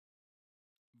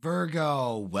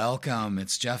Virgo, welcome.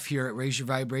 It's Jeff here at Raise Your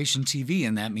Vibration TV,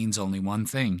 and that means only one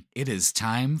thing. It is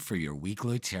time for your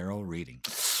weekly tarot reading.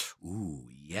 Ooh,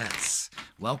 yes.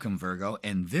 Welcome, Virgo.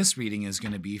 And this reading is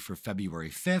going to be for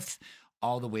February 5th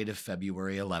all the way to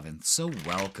February 11th. So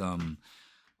welcome,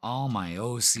 all my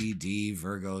OCD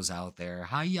Virgos out there.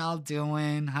 How y'all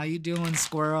doing? How you doing,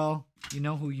 squirrel? You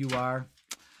know who you are.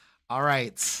 All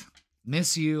right.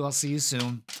 Miss you. I'll see you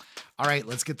soon. All right,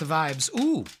 let's get the vibes.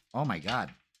 Ooh, oh my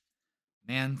God.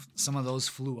 Man, some of those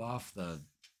flew off the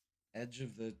edge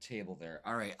of the table there.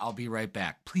 All right, I'll be right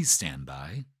back. Please stand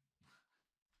by.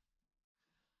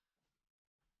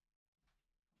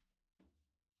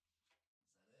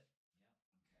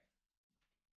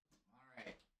 All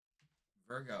right,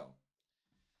 Virgo.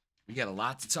 We got a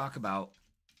lot to talk about.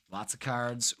 Lots of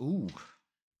cards. Ooh.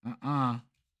 Mm-mm.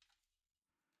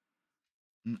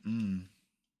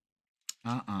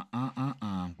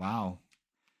 Wow.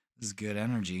 This is good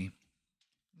energy.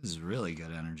 This is really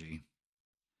good energy.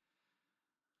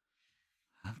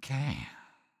 Okay.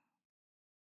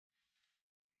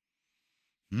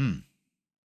 A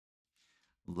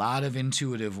lot of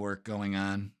intuitive work going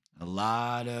on. A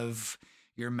lot of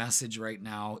your message right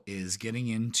now is getting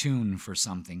in tune for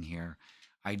something here.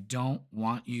 I don't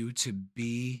want you to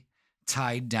be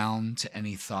tied down to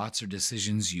any thoughts or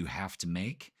decisions you have to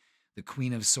make. The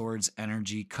Queen of Swords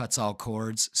energy cuts all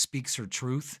cords, speaks her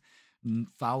truth,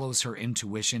 follows her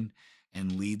intuition,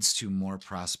 and leads to more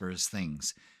prosperous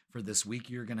things. For this week,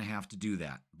 you're going to have to do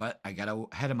that. But I got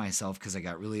ahead of myself because I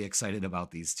got really excited about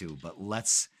these two. But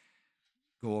let's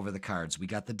go over the cards. We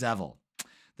got the Devil.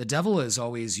 The Devil is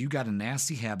always, you got a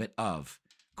nasty habit of.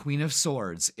 Queen of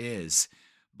Swords is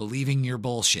believing your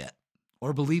bullshit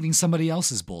or believing somebody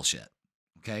else's bullshit.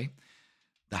 Okay?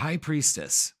 The High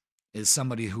Priestess is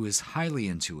somebody who is highly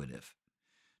intuitive,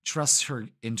 trusts her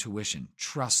intuition,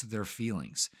 trusts their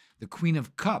feelings. The Queen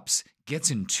of Cups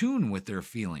gets in tune with their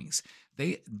feelings.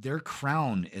 Their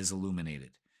crown is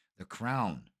illuminated. The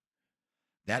crown,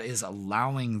 that is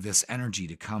allowing this energy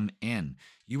to come in.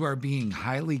 You are being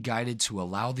highly guided to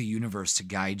allow the universe to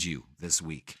guide you this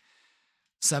week.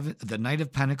 The Knight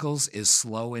of Pentacles is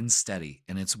slow and steady,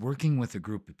 and it's working with a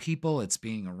group of people. It's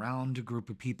being around a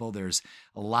group of people. There's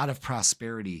a lot of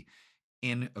prosperity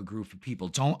in a group of people.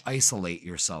 Don't isolate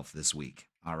yourself this week,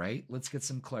 all right? Let's get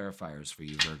some clarifiers for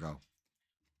you, Virgo.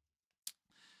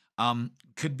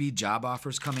 Could be job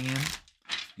offers coming in.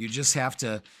 You just have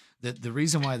to, the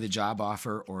reason why the job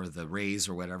offer or the raise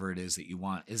or whatever it is that you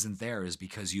want isn't there is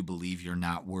because you believe you're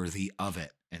not worthy of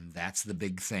it. And that's the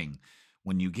big thing.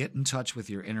 When you get in touch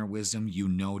with your inner wisdom, you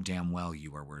know damn well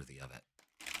you are worthy of it.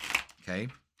 Okay?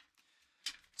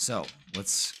 So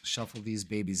let's shuffle these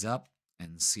babies up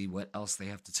and see what else they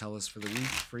have to tell us for the week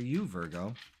for you,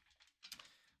 Virgo.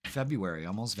 February,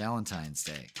 almost Valentine's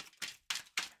Day.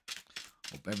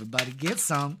 Hope everybody gets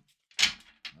some.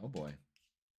 Oh boy.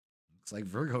 Looks like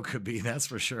Virgo could be, that's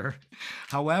for sure.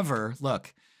 However,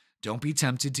 look, don't be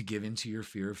tempted to give in to your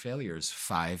fear of failures.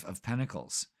 5 of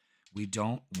Pentacles. We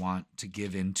don't want to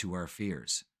give in to our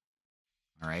fears.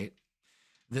 All right?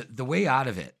 The way out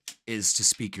of it is to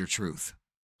speak your truth.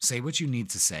 Say what you need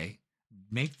to say.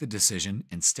 Make the decision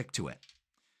and stick to it.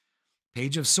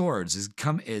 Page of Swords is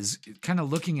kind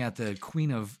of looking at the Queen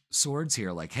of Swords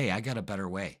here like, hey, I got a better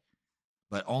way.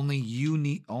 But only you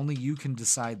can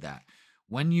decide that.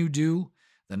 When you do,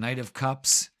 the Knight of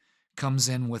Cups comes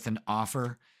in with an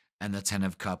offer, and the 10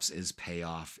 of Cups is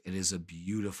payoff. It is a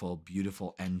beautiful,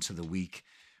 beautiful end to the week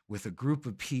with a group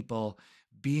of people,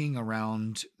 being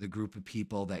around the group of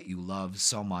people that you love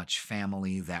so much,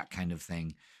 family, that kind of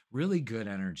thing. Really good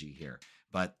energy here.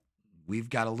 But we've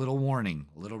got a little warning,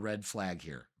 a little red flag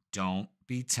here. Don't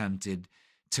be tempted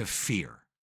to fear.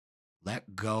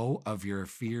 Let go of your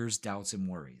fears, doubts, and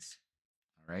worries.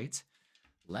 All right?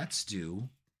 Let's do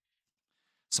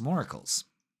some oracles.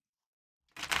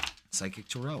 Psychic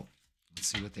Tarot. Let's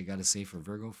see what they got to say for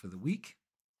Virgo for the week.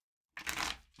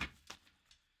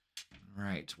 All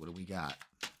right, what do we got?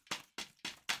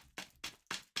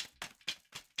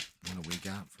 What do we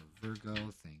got for Virgo?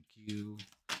 Thank you.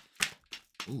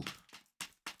 Ooh.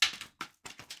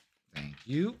 Thank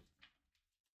you.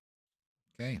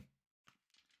 Okay.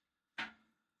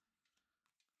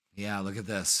 Yeah, look at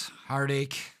this.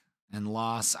 Heartache and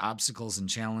loss, obstacles and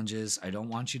challenges. I don't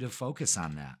want you to focus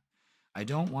on that. I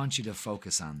don't want you to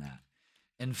focus on that.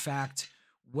 In fact,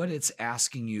 what it's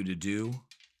asking you to do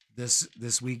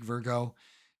this week, Virgo,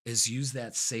 is use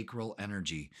that sacral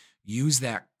energy. Use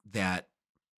that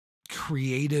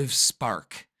creative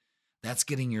spark. That's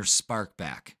getting your spark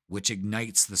back, which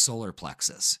ignites the solar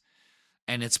plexus.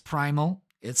 And it's primal,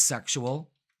 it's sexual,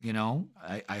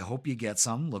 I hope you get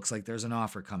some. Looks like there's an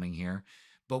offer coming here.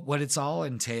 But what it's all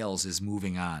entails is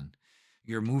moving on.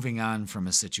 You're moving on from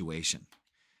a situation.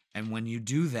 And when you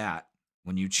do that,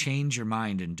 when you change your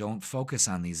mind and don't focus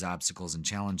on these obstacles and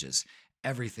challenges,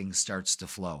 everything starts to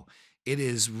flow. It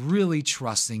is really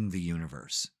trusting the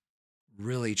universe,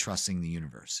 really trusting the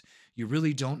universe. You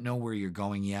really don't know where you're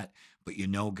going yet, but you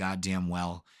know goddamn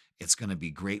well it's going to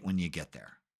be great when you get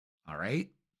there. All right?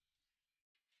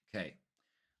 Okay.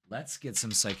 Let's get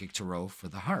some psychic tarot for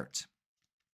the heart.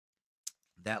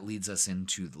 That leads us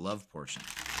into the love portion.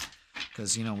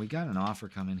 Because, we got an offer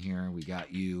coming here. We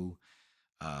got you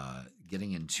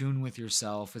getting in tune with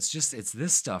yourself. It's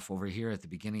this stuff over here at the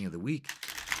beginning of the week.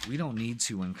 We don't need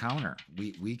to encounter.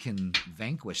 We can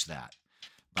vanquish that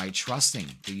by trusting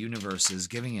the universe is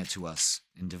giving it to us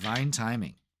in divine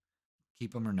timing.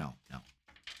 Keep them or no? No.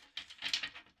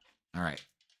 All right.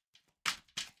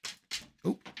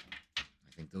 Oh,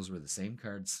 I think those were the same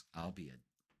cards, albeit.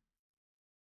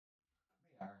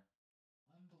 They are.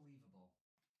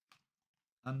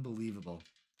 Unbelievable.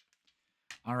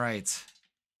 All right.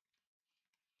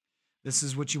 This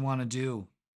is what you want to do.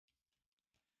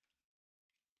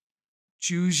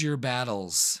 Choose your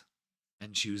battles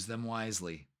and choose them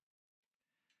wisely.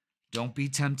 Don't be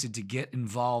tempted to get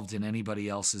involved in anybody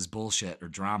else's bullshit or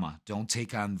drama. Don't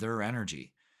take on their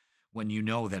energy when you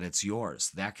know that it's yours.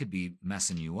 That could be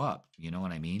messing you up. You know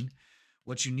what I mean?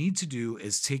 What you need to do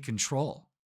is take control.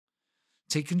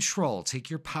 Take control. Take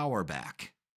your power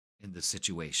back in the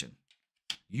situation.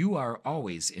 You are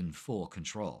always in full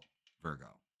control,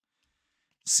 Virgo.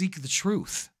 Seek the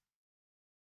truth.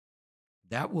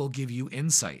 That will give you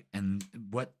insight. And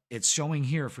what it's showing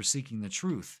here for seeking the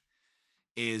truth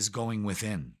is going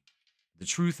within. The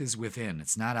truth is within.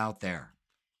 It's not out there.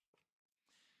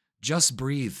 Just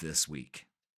breathe this week.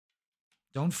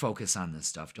 Don't focus on this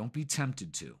stuff. Don't be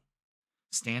tempted to.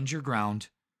 Stand your ground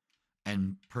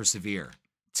and persevere.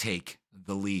 Take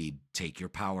the lead. Take your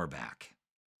power back.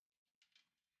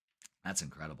 That's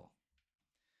incredible.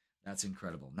 That's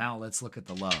incredible. Now let's look at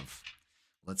the love.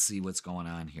 Let's see what's going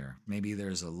on here. Maybe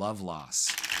there's a love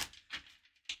loss,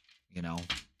 and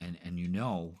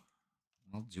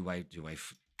well, do I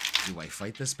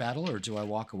fight this battle or do I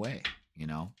walk away?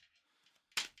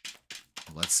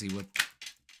 Let's see what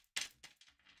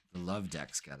the love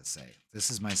deck's got to say. This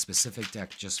is my specific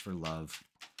deck just for love.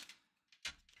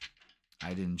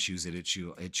 I didn't choose it.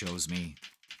 It chose me.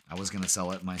 I was going to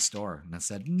sell it in my store, and I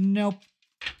said, nope,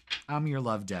 I'm your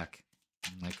love deck.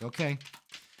 I'm like, okay.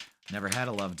 Never had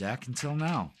a love deck until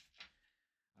now.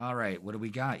 All right, what do we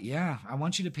got? Yeah, I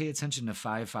want you to pay attention to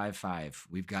 555.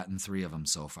 We've gotten 3 of them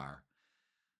so far.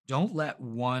 Don't let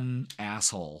one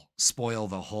asshole spoil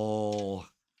the whole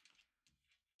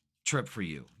trip for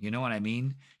you. You know what I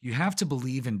mean? You have to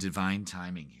believe in divine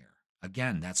timing here.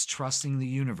 Again, that's trusting the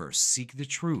universe. Seek the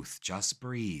truth. Just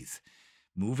breathe.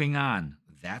 Moving on.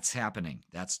 That's happening.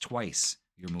 That's twice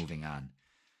you're moving on.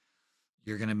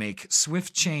 You're going to make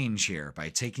swift change here by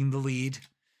taking the lead,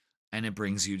 and it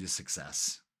brings you to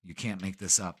success. You can't make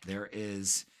this up. There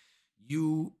is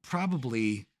you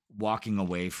probably walking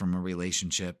away from a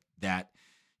relationship that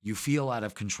you feel out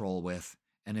of control with.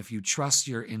 And if you trust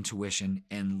your intuition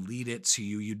and lead it to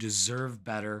you, you deserve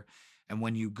better. And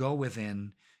when you go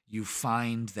within, you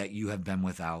find that you have been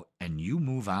without and you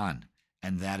move on.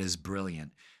 And that is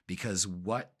brilliant because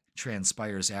what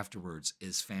transpires afterwards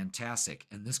is fantastic.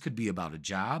 And this could be about a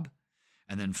job.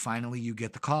 And then finally you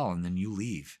get the call and then you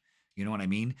leave. You know what I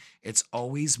mean? It's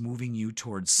always moving you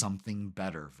towards something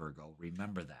better, Virgo.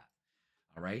 Remember that.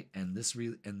 All right. And this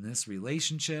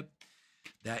relationship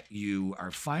that you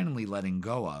are finally letting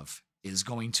go of is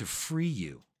going to free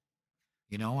you.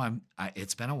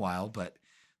 It's been a while, but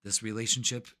this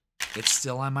relationship, it's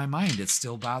still on my mind. It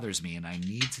still bothers me, and I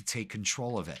need to take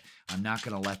control of it. I'm not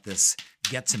going to let this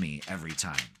get to me every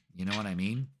time. You know what I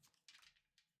mean?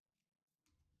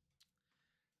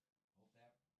 Hope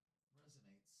that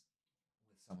resonates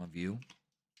with some of you.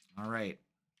 All right.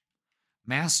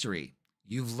 Mastery.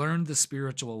 You've learned the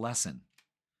spiritual lesson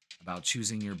about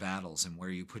choosing your battles and where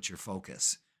you put your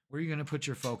focus. Where are you going to put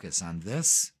your focus? On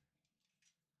this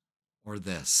or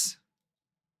this?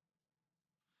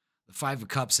 The 5 of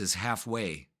Cups is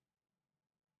halfway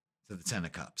to the 10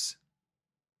 of Cups.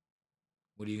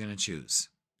 What are you going to choose?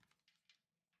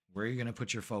 Where are you going to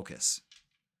put your focus?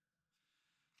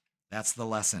 That's the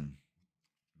lesson,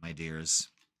 my dears.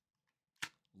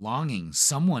 Longing.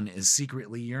 Someone is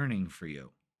secretly yearning for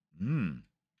you.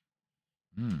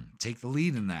 Take the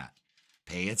lead in that.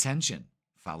 Pay attention.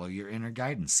 Follow your inner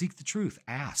guidance. Seek the truth.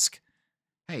 Ask.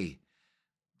 Hey,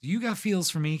 do you got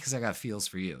feels for me? Because I got feels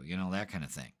for you. That kind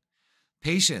of thing.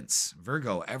 Patience,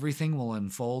 Virgo, everything will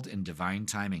unfold in divine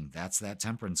timing. That's that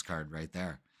Temperance card right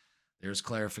there. There's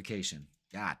clarification.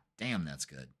 God damn, that's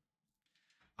good.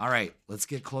 All right, let's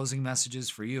get closing messages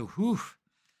for you. Whew,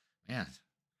 man,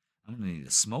 I'm going to need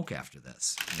a smoke after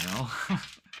this, you know?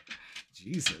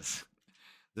 Jesus.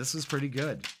 This was pretty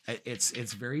good. It's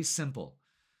very simple.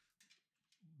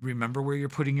 Remember where you're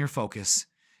putting your focus,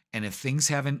 and if things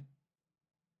haven't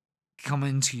come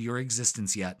into your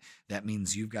existence yet, that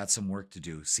means you've got some work to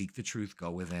do. Seek the truth,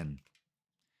 go within.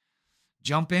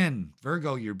 Jump in.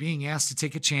 Virgo, you're being asked to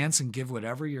take a chance and give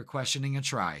whatever you're questioning a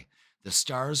try. The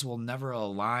stars will never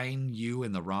align you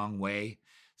in the wrong way.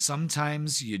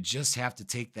 Sometimes you just have to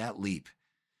take that leap.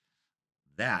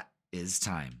 That is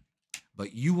time.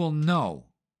 But you will know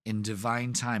in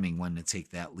divine timing when to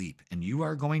take that leap, and you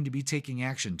are going to be taking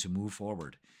action to move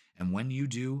forward. And when you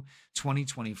do,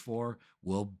 2024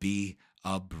 will be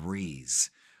a breeze.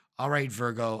 All right,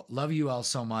 Virgo, love you all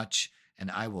so much,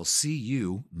 and I will see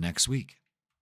you next week.